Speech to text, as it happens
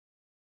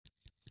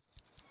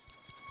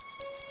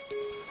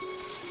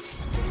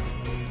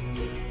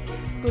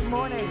Good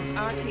morning,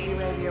 RTE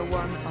Radio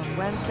 1 on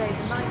Wednesday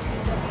the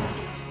 19th of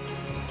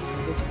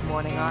May. This is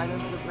Morning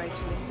Ireland with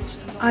Rachel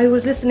English. I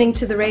was listening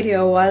to the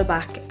radio a while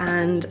back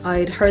and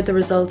I'd heard the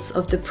results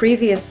of the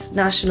previous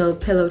national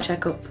pillow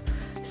checkup,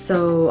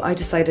 so I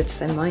decided to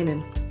send mine in.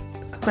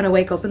 When I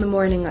wake up in the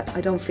morning, I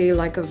don't feel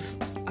like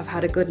I've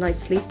had a good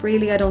night's sleep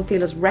really. I don't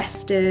feel as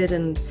rested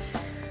and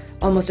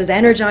almost as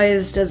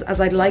energised as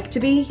I'd like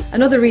to be.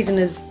 Another reason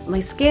is my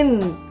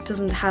skin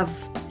doesn't have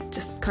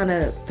just kind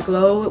of the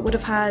glow it would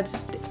have had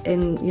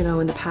in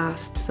the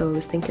past, so I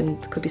was thinking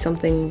there could be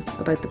something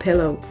about the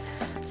pillow.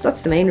 So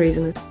that's the main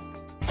reason.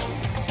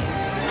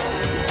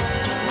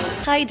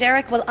 Hi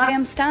Derek, well I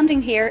am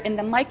standing here in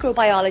the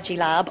microbiology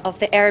lab of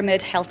the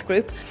Airmid Health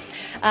Group,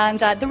 and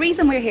the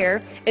reason we're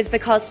here is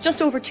because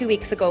just over 2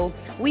 weeks ago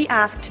we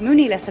asked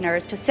Mooney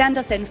listeners to send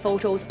us in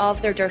photos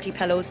of their dirty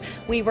pillows.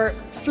 We were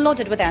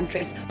flooded with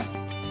entries.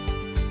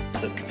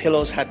 The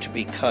pillows had to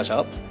be cut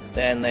up.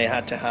 Then they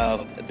had to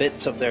have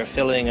bits of their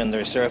filling and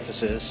their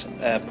surfaces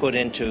put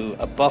into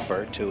a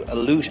buffer to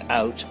elute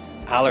out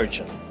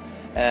allergen.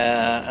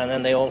 And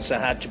then they also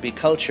had to be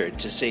cultured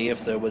to see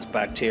if there was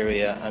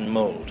bacteria and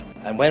mold.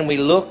 And when we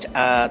looked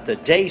at the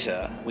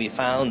data, we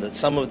found that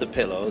some of the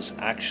pillows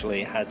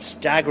actually had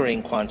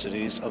staggering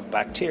quantities of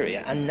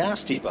bacteria and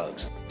nasty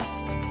bugs.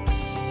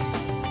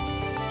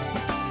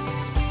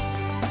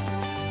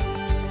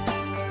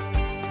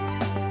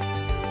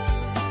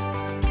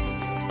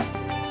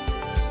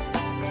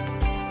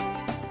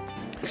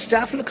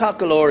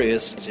 Staphylococcus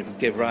aureus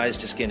give rise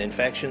to skin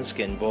infections,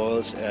 skin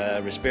boils,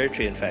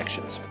 respiratory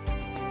infections.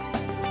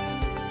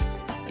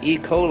 E.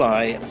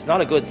 coli is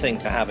not a good thing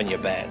to have in your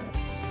bed.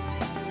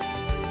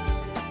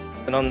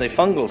 And on the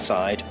fungal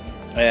side,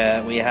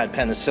 we had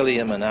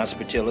penicillium and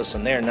aspergillus,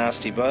 and they're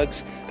nasty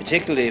bugs,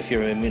 particularly if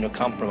you're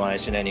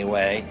immunocompromised in any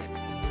way.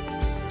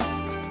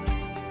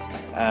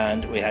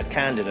 And we had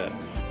candida.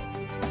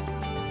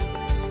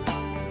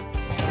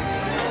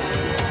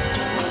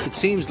 It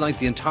seems like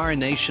the entire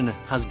nation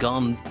has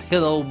gone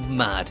pillow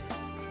mad.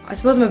 I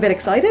suppose I'm a bit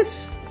excited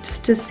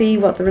just to see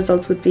what the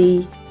results would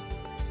be.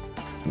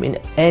 I mean,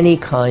 any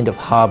kind of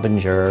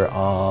harbinger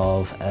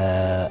of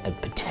a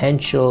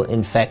potential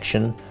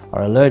infection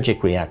or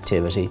allergic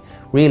reactivity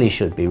really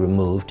should be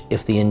removed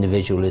if the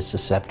individual is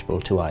susceptible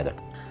to either.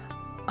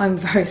 I'm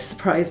very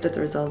surprised at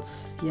the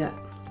results, yeah.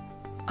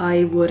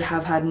 I would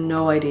have had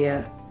no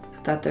idea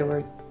that there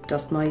were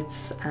dust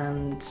mites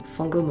and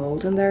fungal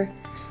mold in there.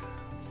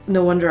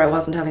 No wonder I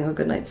wasn't having a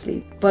good night's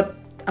sleep. But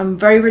I'm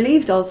very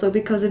relieved also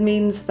because it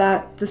means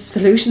that the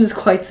solution is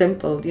quite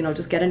simple.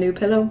 Just get a new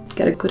pillow,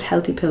 get a good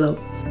healthy pillow.